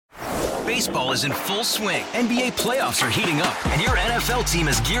Baseball is in full swing. NBA playoffs are heating up, and your NFL team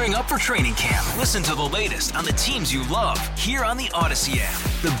is gearing up for training camp. Listen to the latest on the teams you love here on the Odyssey app.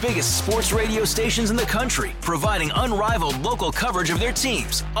 The biggest sports radio stations in the country, providing unrivaled local coverage of their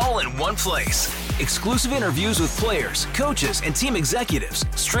teams, all in one place. Exclusive interviews with players, coaches, and team executives,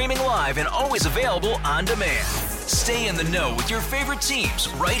 streaming live and always available on demand. Stay in the know with your favorite teams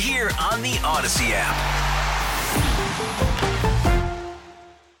right here on the Odyssey app.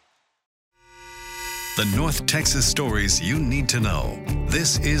 The North Texas stories you need to know.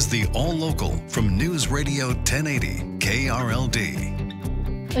 This is the All Local from News Radio 1080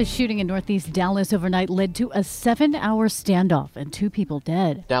 KRLD. A shooting in northeast Dallas overnight led to a 7-hour standoff and 2 people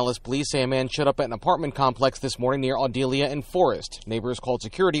dead. Dallas police say a man showed up at an apartment complex this morning near Audelia and Forest. Neighbors called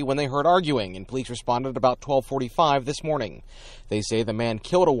security when they heard arguing, and police responded at about 12:45 this morning. They say the man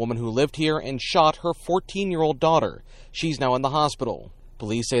killed a woman who lived here and shot her 14-year-old daughter. She's now in the hospital.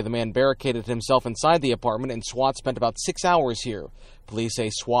 Police say the man barricaded himself inside the apartment and SWAT spent about 6 hours here. Police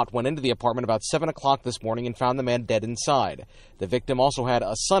say SWAT went into the apartment about 7 o'clock this morning and found the man dead inside. The victim also had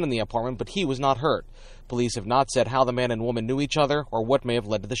a son in the apartment, but he was not hurt. Police have not said how the man and woman knew each other or what may have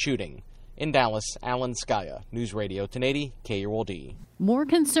led to the shooting. In Dallas, Alan Skaya, News Radio 1080 KRLD. More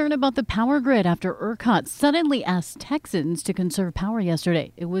concern about the power grid after ERCOT suddenly asked Texans to conserve power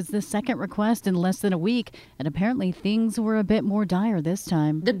yesterday. It was the second request in less than a week, and apparently things were a bit more dire this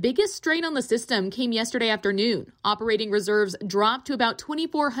time. The biggest strain on the system came yesterday afternoon. Operating reserves dropped to about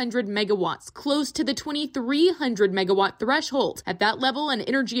 2,400 megawatts, close to the 2,300 megawatt threshold. At that level, an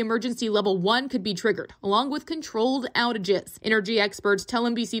energy emergency level 1 could be triggered, along with controlled outages. Energy experts tell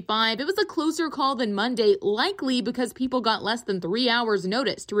NBC5 it was a closer call than Monday, likely because people got less than 3 hours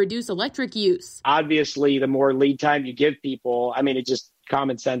notice to reduce electric use. Obviously, the more lead time you give people, it's just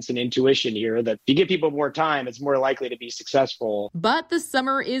common sense and intuition here that if you give people more time, it's more likely to be successful. But the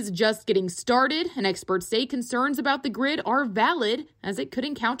summer is just getting started, and experts say concerns about the grid are valid as it could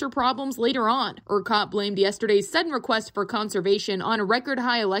encounter problems later on. ERCOT blamed yesterday's sudden request for conservation on record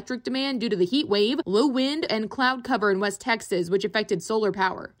high electric demand due to the heat wave, low wind, and cloud cover in West Texas, which affected solar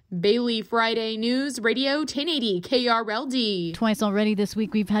power. Bailey, Friday News Radio 1080 KRLD. Twice already this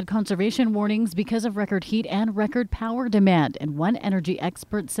week we've had conservation warnings because of record heat and record power demand. And one energy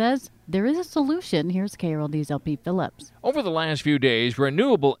expert says there is a solution. Here's KRLD's LP Phillips. Over the last few days,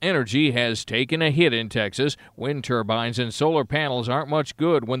 renewable energy has taken a hit in Texas. Wind turbines and solar panels aren't much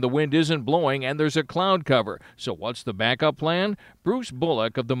good when the wind isn't blowing and there's a cloud cover. So what's the backup plan? Bruce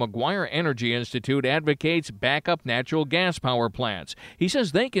Bullock of the McGuire Energy Institute advocates backup natural gas power plants. He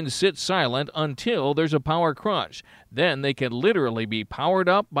says they can sit silent until there's a power crunch. Then they can literally be powered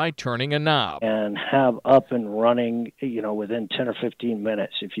up by turning a knob. And have up and running, within 10 or 15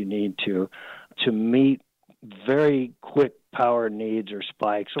 minutes if you need to meet very quick power needs or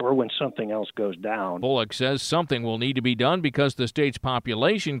spikes or when something else goes down. Bullock says something will need to be done because the state's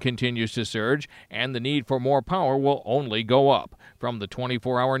population continues to surge and the need for more power will only go up. From the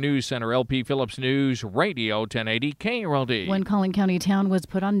 24-hour news center, LP Phillips News Radio 1080 KRLD. One Collin County town was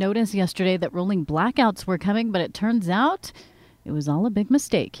put on notice yesterday that rolling blackouts were coming, but it turns out it was all a big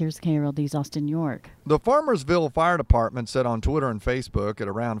mistake. Here's KRLD's Austin York. The Farmersville Fire Department said on Twitter and Facebook at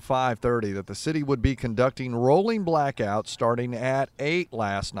around 5:30 that the city would be conducting rolling blackouts starting at 8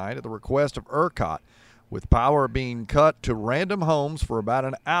 last night at the request of ERCOT, with power being cut to random homes for about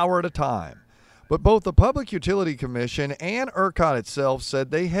an hour at a time. But both the Public Utility Commission and ERCOT itself said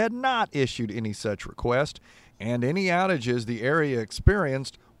they had not issued any such request, and any outages the area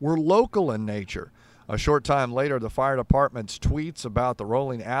experienced were local in nature. A short time later, the fire department's tweets about the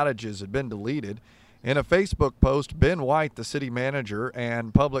rolling outages had been deleted. In a Facebook post, Ben White, the city manager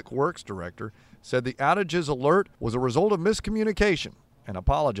and public works director, said the outages alert was a result of miscommunication and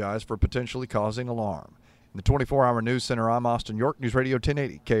apologized for potentially causing alarm. In the 24-hour news center, I'm Austin York, News Radio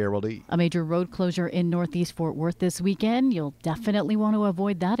 1080 KRLD. A major road closure in northeast Fort Worth this weekend. You'll definitely want to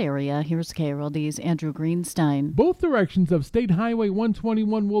avoid that area. Here's KRLD's Andrew Greenstein. Both directions of State Highway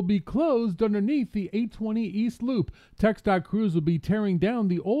 121 will be closed underneath the 820 East Loop. TxDOT crews will be tearing down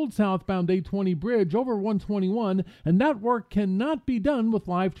the old southbound 820 bridge over 121, and that work cannot be done with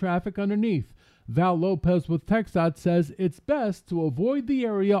live traffic underneath. Val Lopez with TxDOT says it's best to avoid the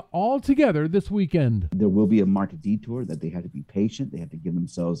area altogether this weekend. There will be a marked detour that they have to be patient. They have to give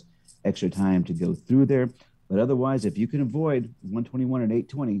themselves extra time to go through there. But otherwise, if you can avoid 121 and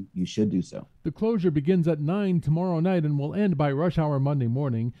 820, you should do so. The closure begins at 9 tomorrow night and will end by rush hour Monday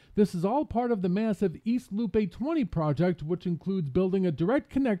morning. This is all part of the massive East Loop 820 project, which includes building a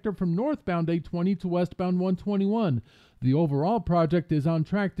direct connector from northbound 820 to westbound 121. The overall project is on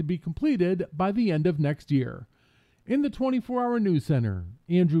track to be completed by the end of next year. In the 24-hour news center,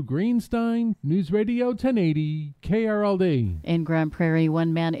 Andrew Greenstein, News Radio 1080, KRLD. In Grand Prairie,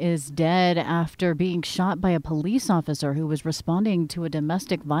 one man is dead after being shot by a police officer who was responding to a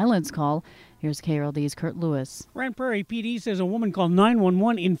domestic violence call. Here's KRLD's Kurt Lewis. Grand Prairie PD says a woman called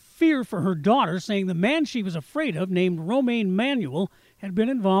 911 in fear for her daughter, saying the man she was afraid of, named Romaine Manuel, had been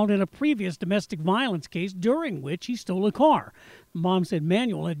involved in a previous domestic violence case during which he stole a car. Mom said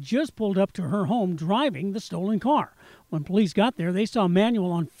Manuel had just pulled up to her home driving the stolen car. When police got there, they saw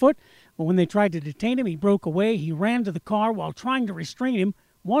Manuel on foot, but when they tried to detain him, he broke away. He ran to the car. While trying to restrain him,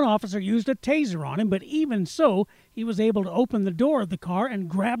 one officer used a taser on him, but even so, he was able to open the door of the car and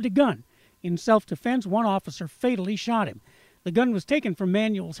grabbed a gun. In self-defense, one officer fatally shot him. The gun was taken from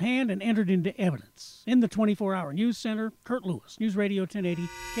Manuel's hand and entered into evidence. In the 24-hour news center, Kurt Lewis, News Radio 1080,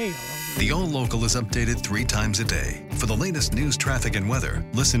 KRLD. The All Local is updated 3 times a day. For the latest news, traffic, and weather,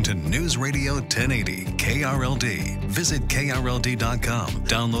 listen to News Radio 1080, KRLD. Visit KRLD.com,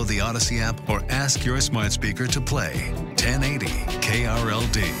 download the Odyssey app, or ask your smart speaker to play 1080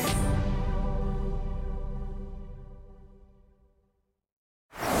 KRLD.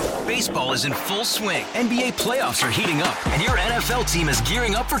 Baseball is in full swing. NBA playoffs are heating up, and your NFL team is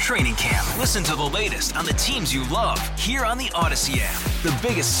gearing up for training camp. Listen to the latest on the teams you love here on the Odyssey app. The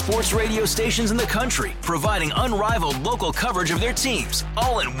biggest sports radio stations in the country, providing unrivaled local coverage of their teams,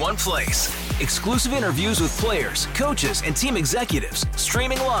 all in one place. Exclusive interviews with players, coaches, and team executives,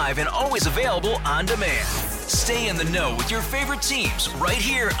 streaming live and always available on demand. Stay in the know with your favorite teams right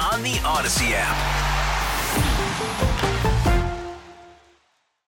here on the Odyssey app.